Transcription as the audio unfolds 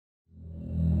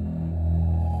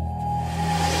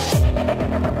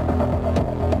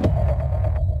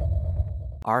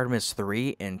Artemis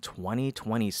III in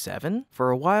 2027?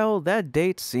 For a while, that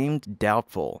date seemed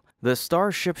doubtful. The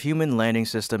Starship Human Landing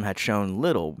System had shown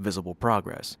little visible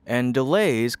progress, and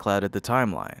delays clouded the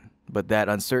timeline. But that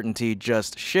uncertainty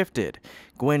just shifted.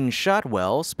 Gwynne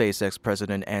Shotwell, SpaceX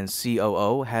President and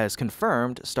COO, has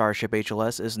confirmed Starship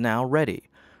HLS is now ready.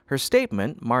 Her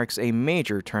statement marks a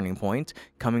major turning point,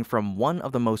 coming from one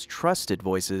of the most trusted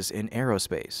voices in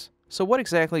aerospace. So what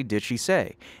exactly did she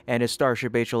say? And is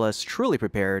Starship HLS truly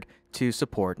prepared to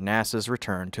support NASA's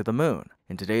return to the moon?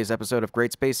 In today's episode of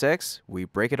Great SpaceX, we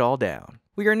break it all down.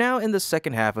 We are now in the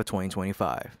second half of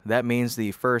 2025. That means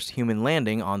the first human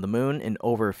landing on the moon in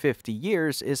over 50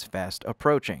 years is fast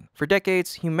approaching. For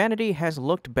decades, humanity has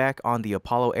looked back on the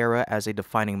Apollo era as a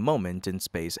defining moment in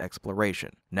space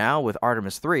exploration. Now, with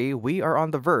Artemis III, we are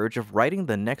on the verge of writing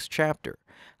the next chapter.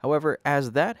 However,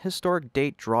 as that historic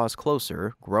date draws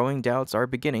closer, growing doubts are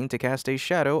beginning to cast a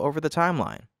shadow over the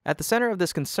timeline. At the center of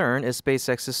this concern is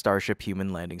SpaceX's Starship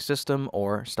Human Landing System,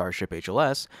 or Starship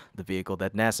HLS, the vehicle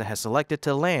that NASA has selected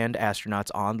to land astronauts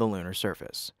on the lunar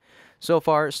surface. So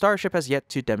far, Starship has yet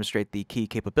to demonstrate the key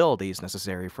capabilities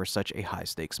necessary for such a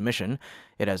high-stakes mission.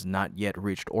 It has not yet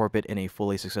reached orbit in a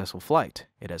fully successful flight.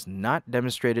 It has not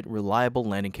demonstrated reliable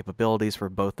landing capabilities for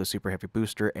both the Super Heavy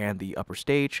booster and the upper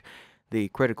stage. The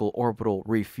critical orbital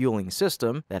refueling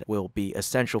system that will be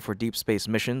essential for deep space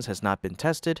missions has not been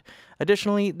tested.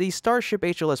 Additionally, the Starship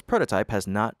HLS prototype has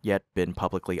not yet been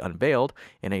publicly unveiled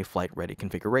in a flight-ready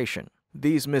configuration.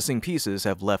 These missing pieces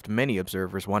have left many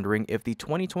observers wondering if the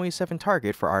 2027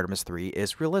 target for Artemis III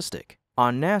is realistic.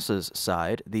 On NASA's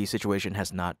side, the situation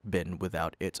has not been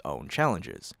without its own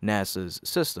challenges. NASA's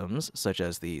systems, such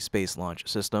as the Space Launch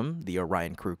System, the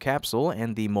Orion Crew Capsule,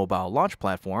 and the Mobile Launch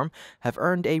Platform, have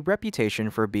earned a reputation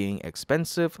for being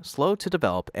expensive, slow to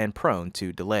develop, and prone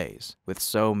to delays. With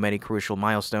so many crucial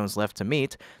milestones left to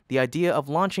meet, the idea of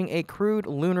launching a crewed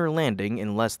lunar landing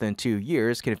in less than 2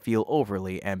 years can feel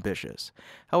overly ambitious.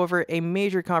 However, a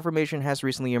major confirmation has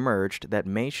recently emerged that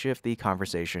may shift the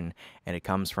conversation, and it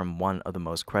comes from one of the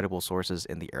most credible sources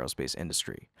in the aerospace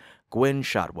industry. Gwynne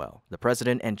Shotwell, the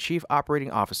president and chief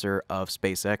operating officer of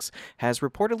SpaceX, has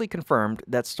reportedly confirmed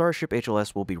that Starship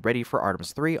HLS will be ready for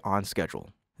Artemis III on schedule.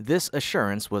 This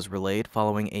assurance was relayed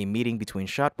following a meeting between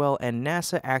Shotwell and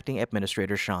NASA Acting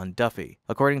Administrator Sean Duffy.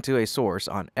 According to a source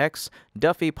on X,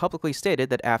 Duffy publicly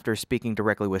stated that after speaking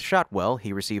directly with Shotwell,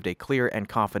 he received a clear and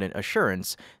confident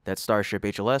assurance that Starship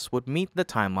HLS would meet the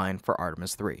timeline for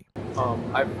Artemis III.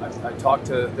 I talked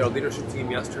to their leadership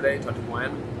team yesterday, talked to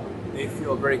Gwen. They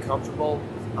feel very comfortable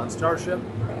on Starship.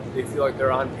 They feel like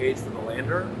they're on page for the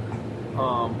lander.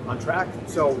 On track,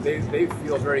 so they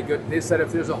feel very good. They said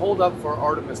if there's a holdup for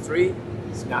Artemis III,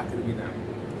 it's not going to be them.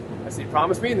 I said,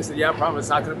 promise me? And they said, yeah, I promise it's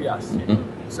not going to be us.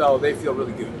 So they feel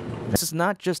really good. This is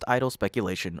not just idle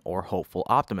speculation or hopeful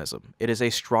optimism. It is a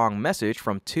strong message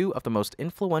from two of the most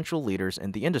influential leaders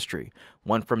in the industry,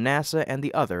 one from NASA and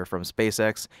the other from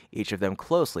SpaceX, each of them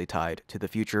closely tied to the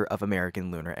future of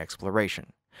American lunar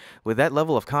exploration. With that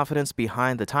level of confidence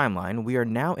behind the timeline, we are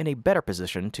now in a better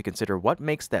position to consider what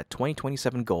makes that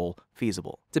 2027 goal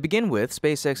feasible. To begin with,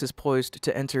 SpaceX is poised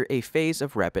to enter a phase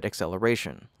of rapid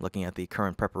acceleration. Looking at the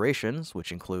current preparations,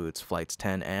 which includes Flights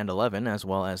 10 and 11, as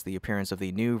well as the appearance of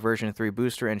the new version 3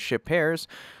 booster and ship pairs,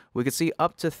 we could see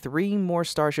up to 3 more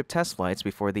Starship test flights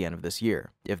before the end of this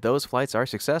year. If those flights are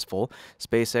successful,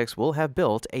 SpaceX will have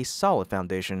built a solid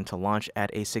foundation to launch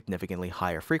at a significantly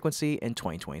higher frequency in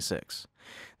 2026.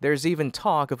 There's even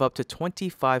talk of up to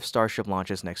 25 Starship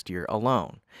launches next year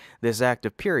alone. This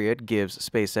active period gives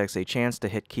SpaceX a chance to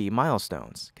hit key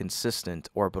milestones: consistent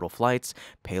orbital flights,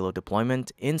 payload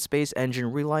deployment, in-space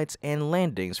engine relights, and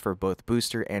landings for both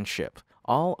booster and ship.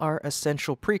 All are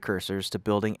essential precursors to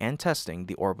building and testing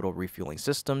the orbital refueling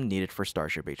system needed for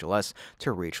Starship HLS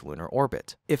to reach lunar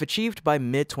orbit. If achieved by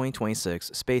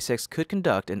mid-2026, SpaceX could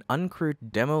conduct an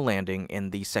uncrewed demo landing in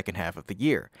the second half of the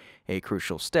year, a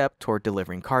crucial step toward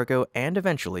delivering cargo and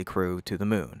eventually crew to the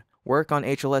moon. Work on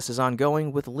HLS is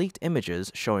ongoing, with leaked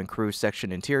images showing crew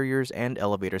section interiors and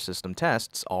elevator system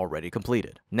tests already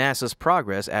completed. NASA's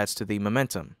progress adds to the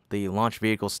momentum. The launch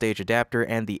vehicle stage adapter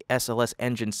and the SLS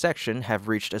engine section have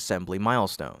reached assembly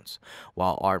milestones,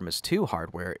 while Artemis II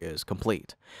hardware is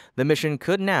complete. The mission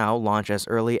could now launch as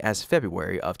early as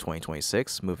February of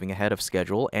 2026, moving ahead of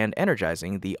schedule and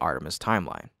energizing the Artemis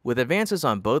timeline. With advances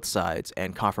on both sides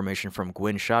and confirmation from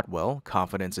Gwynne Shotwell,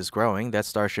 confidence is growing that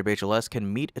Starship HLS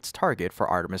can meet its target for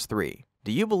Artemis III.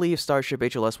 Do you believe Starship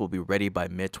HLS will be ready by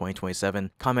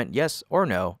mid-2027? Comment yes or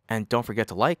no, and don't forget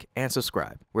to like and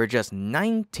subscribe. We're just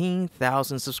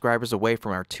 19,000 subscribers away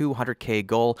from our 200K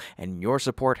goal, and your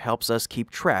support helps us keep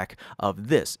track of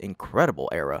this incredible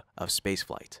era of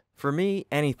spaceflight. For me,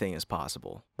 anything is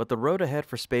possible, but the road ahead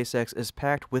for SpaceX is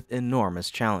packed with enormous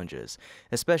challenges,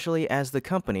 especially as the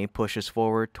company pushes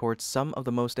forward towards some of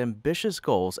the most ambitious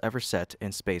goals ever set in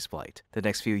spaceflight. The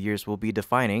next few years will be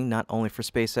defining not only for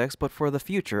SpaceX, but for the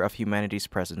future of humanity's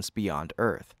presence beyond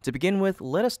Earth. To begin with,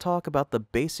 let us talk about the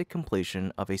basic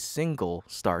completion of a single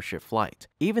Starship flight.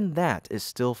 Even that is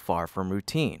still far from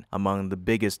routine. Among the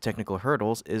biggest technical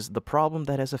hurdles is the problem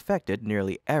that has affected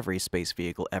nearly every space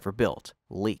vehicle ever built: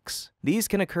 leaks. These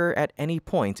can occur at any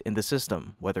point in the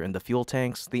system, whether in the fuel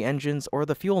tanks, the engines, or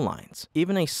the fuel lines.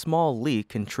 Even a small leak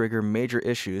can trigger major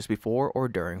issues before or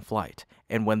during flight.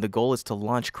 And when the goal is to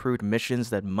launch crewed missions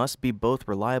that must be both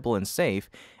reliable and safe,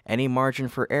 any margin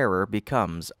for error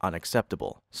becomes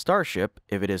unacceptable. Starship,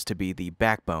 if it is to be the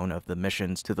backbone of the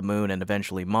missions to the Moon and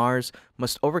eventually Mars,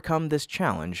 must overcome this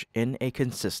challenge in a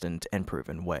consistent and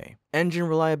proven way. Engine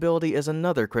reliability is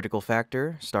another critical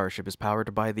factor. Starship is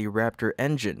powered by the Raptor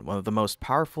engine, one of the most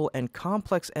powerful and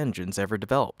complex engines ever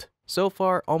developed. So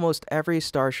far, almost every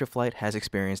Starship flight has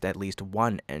experienced at least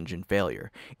one engine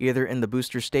failure, either in the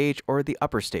booster stage or the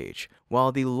upper stage.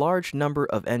 While the large number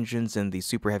of engines in the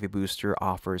Super Heavy booster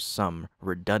offers some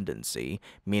redundancy,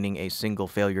 meaning a single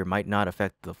failure might not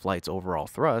affect the flight's overall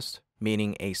thrust,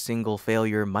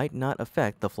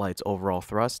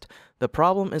 the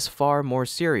problem is far more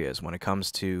serious when it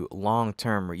comes to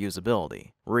long-term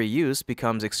reusability. Reuse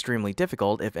becomes extremely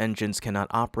difficult if engines cannot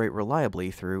operate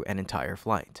reliably through an entire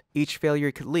flight. Each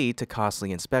failure could lead to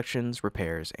costly inspections,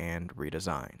 repairs, and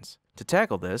redesigns. To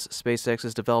tackle this, SpaceX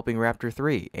is developing Raptor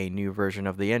 3, a new version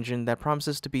of the engine that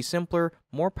promises to be simpler,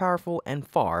 more powerful, and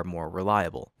far more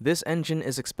reliable. This engine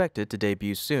is expected to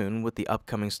debut soon with the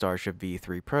upcoming Starship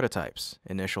V3 prototypes.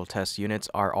 Initial test units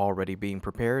are already being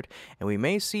prepared, and we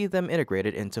may see them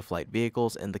integrated into flight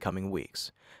vehicles in the coming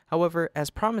weeks. However, as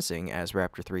promising as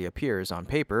Raptor 3 appears on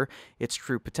paper, its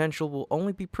true potential will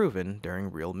only be proven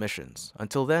during real missions.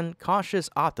 Until then, cautious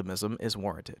optimism is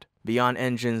warranted. Beyond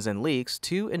engines and leaks,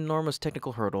 two enormous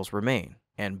technical hurdles remain,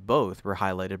 and both were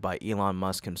highlighted by Elon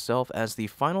Musk himself as the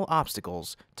final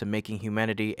obstacles to making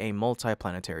humanity a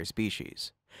multiplanetary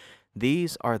species.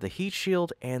 These are the heat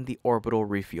shield and the orbital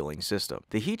refueling system.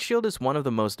 The heat shield is one of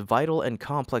the most vital and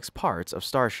complex parts of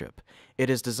Starship. It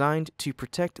is designed to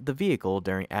protect the vehicle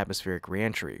during atmospheric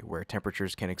re-entry, where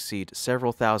temperatures can exceed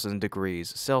several thousand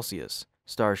degrees Celsius.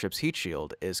 Starship's heat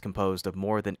shield is composed of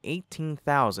more than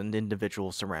 18,000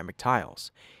 individual ceramic tiles,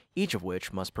 each of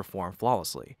which must perform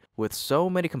flawlessly. With so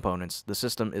many components, the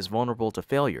system is vulnerable to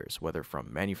failures, whether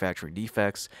from manufacturing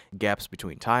defects, gaps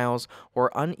between tiles,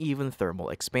 or uneven thermal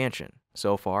expansion.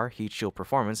 So far, heat shield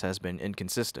performance has been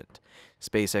inconsistent.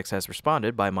 SpaceX has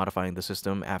responded by modifying the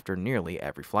system after nearly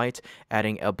every flight,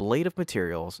 adding a blade of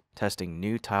materials, testing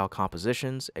new tile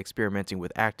compositions, experimenting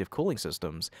with active cooling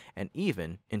systems, and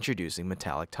even introducing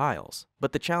metallic tiles.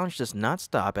 But the challenge does not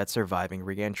stop at surviving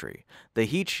re-entry. The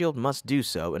heat shield must do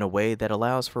so in a way that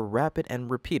allows for rapid and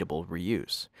repeatable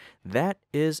reuse. That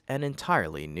is an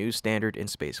entirely new standard in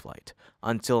spaceflight.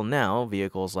 Until now,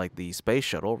 vehicles like the Space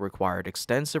Shuttle required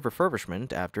extensive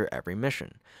refurbishment after every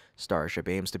mission. Starship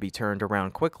aims to be turned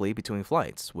around quickly between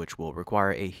flights, which will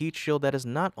require a heat shield that is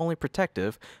not only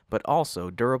protective, but also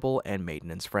durable and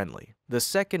maintenance-friendly. The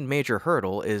second major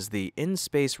hurdle is the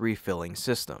Inspace refilling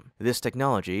system. This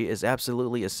technology is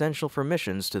absolutely essential for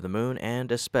missions to the Moon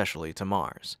and especially to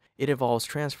Mars. It involves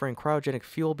transferring cryogenic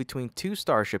fuel between two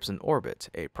starships in orbit,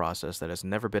 a process that has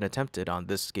never been attempted on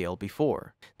this scale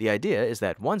before. The idea is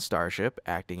that one starship,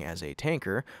 acting as a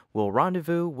tanker, will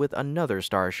rendezvous with another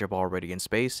starship already in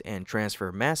space and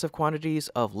transfer massive quantities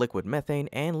of liquid methane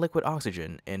and liquid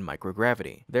oxygen in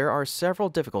microgravity. There are several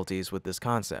difficulties with this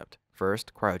concept.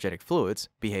 First, cryogenic fluids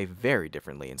behave very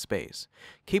differently in space.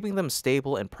 Keeping them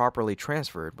stable and properly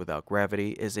transferred without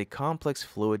gravity is a complex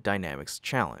fluid dynamics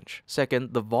challenge.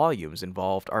 Second, the volumes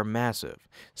involved are massive.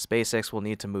 SpaceX will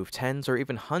need to move tens or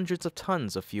even hundreds of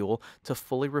tons of fuel to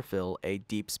fully refill a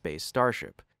deep space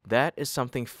starship. That is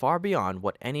something far beyond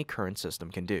what any current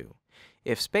system can do.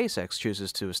 If SpaceX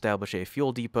chooses to establish a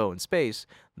fuel depot in space,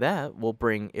 that will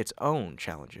bring its own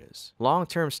challenges.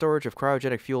 Long-term storage of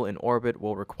cryogenic fuel in orbit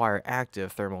will require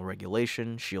active thermal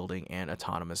regulation, shielding, and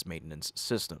autonomous maintenance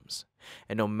systems.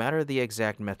 And no matter the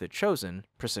exact method chosen,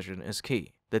 precision is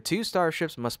key. The two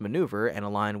starships must maneuver and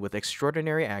align with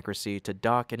extraordinary accuracy to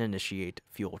dock and initiate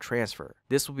fuel transfer.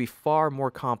 This will be far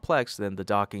more complex than the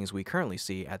dockings we currently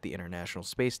see at the International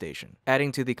Space Station.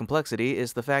 Adding to the complexity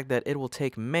is the fact that it will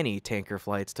take many tanker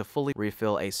flights to fully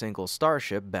refill a single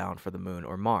starship bound for the Moon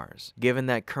or Mars. Given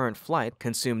that current flight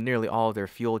consumed nearly all of their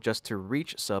fuel just to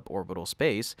reach suborbital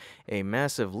space, a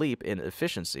massive leap in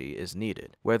efficiency is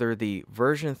needed. Whether the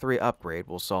version 3 upgrade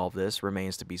will solve this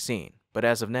remains to be seen. But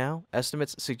as of now,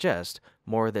 estimates suggest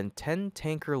more than 10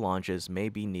 tanker launches may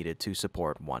be needed to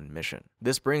support one mission.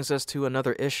 This brings us to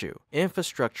another issue: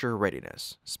 infrastructure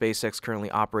readiness. SpaceX currently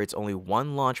operates only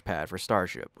one launch pad for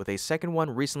Starship, with a second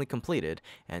one recently completed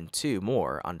and 2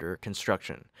 more under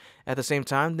construction. At the same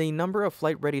time, the number of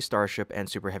flight-ready Starship and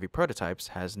Super Heavy prototypes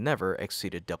has never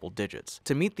exceeded double digits.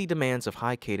 To meet the demands of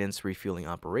high-cadence refueling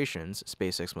operations,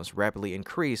 SpaceX must rapidly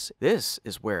increase. This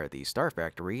is where the Star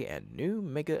Factory and new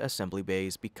mega assembly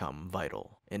bays become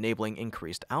vital, enabling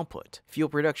increased output. Fuel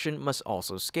production must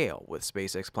also scale, with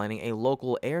SpaceX planning a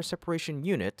local air separation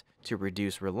unit to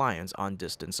reduce reliance on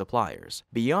distant suppliers.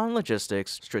 Beyond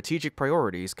logistics, strategic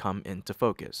priorities come into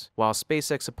focus. While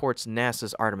SpaceX supports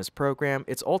NASA's Artemis program,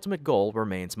 its ultimate goal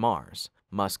remains Mars.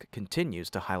 Musk continues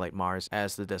to highlight Mars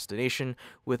as the destination,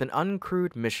 with an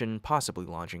uncrewed mission possibly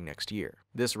launching next year.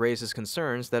 This raises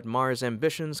concerns that Mars'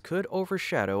 ambitions could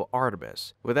overshadow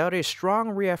Artemis. Without a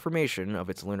strong reaffirmation of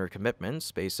its lunar commitment,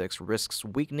 SpaceX risks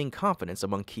weakening confidence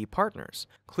among key partners.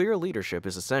 Clear leadership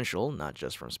is essential, not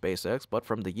just from SpaceX, but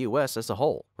from the US as a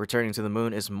whole. Returning to the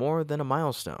Moon is more than a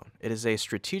milestone. It is a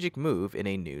strategic move in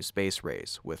a new space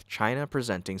race, with China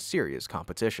presenting serious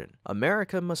competition.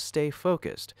 America must stay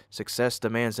focused. Success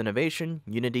demands innovation,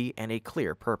 unity, and a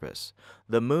clear purpose.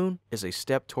 The Moon is a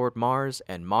step toward Mars,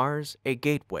 and Mars a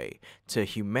gateway to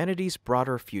humanity's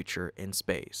broader future in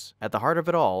space. At the heart of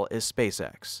it all is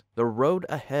SpaceX. The road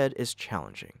ahead is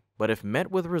challenging, but if met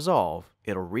with resolve,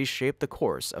 it'll reshape the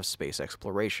course of space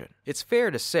exploration. It's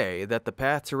fair to say that the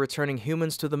path to returning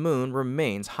humans to the Moon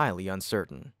remains highly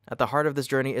uncertain. At the heart of this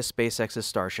journey is SpaceX's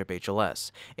Starship HLS,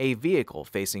 a vehicle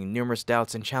facing numerous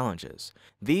doubts and challenges.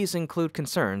 These include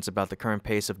concerns about the current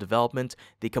pace of development,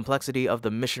 the complexity of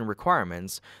the mission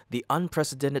requirements, the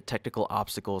unprecedented technical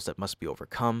obstacles that must be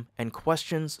overcome, and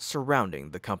questions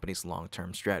surrounding the company's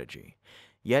long-term strategy.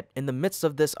 Yet, in the midst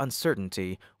of this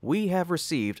uncertainty, we have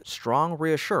received strong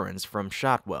reassurance from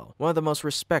Shotwell, one of the most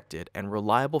respected and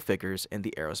reliable figures in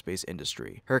the aerospace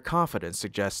industry. Her confidence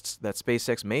suggests that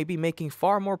SpaceX may be making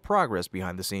far more progress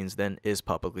behind the scenes than is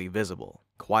publicly visible.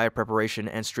 Quiet preparation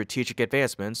and strategic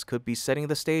advancements could be setting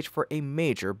the stage for a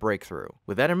major breakthrough.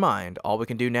 With that in mind, all we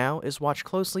can do now is watch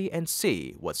closely and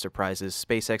see what surprises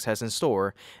SpaceX has in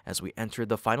store as we enter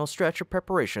the final stretch of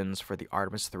preparations for the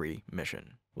Artemis III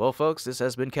mission. Well folks, this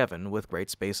has been Kevin with Great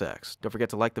SpaceX. Don't forget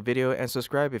to like the video and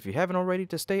subscribe if you haven't already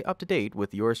to stay up to date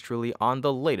with yours truly on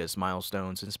the latest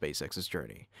milestones in SpaceX's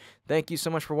journey. Thank you so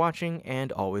much for watching,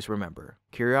 and always remember,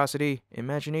 curiosity,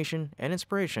 imagination, and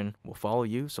inspiration will follow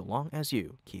you so long as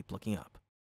you keep looking up.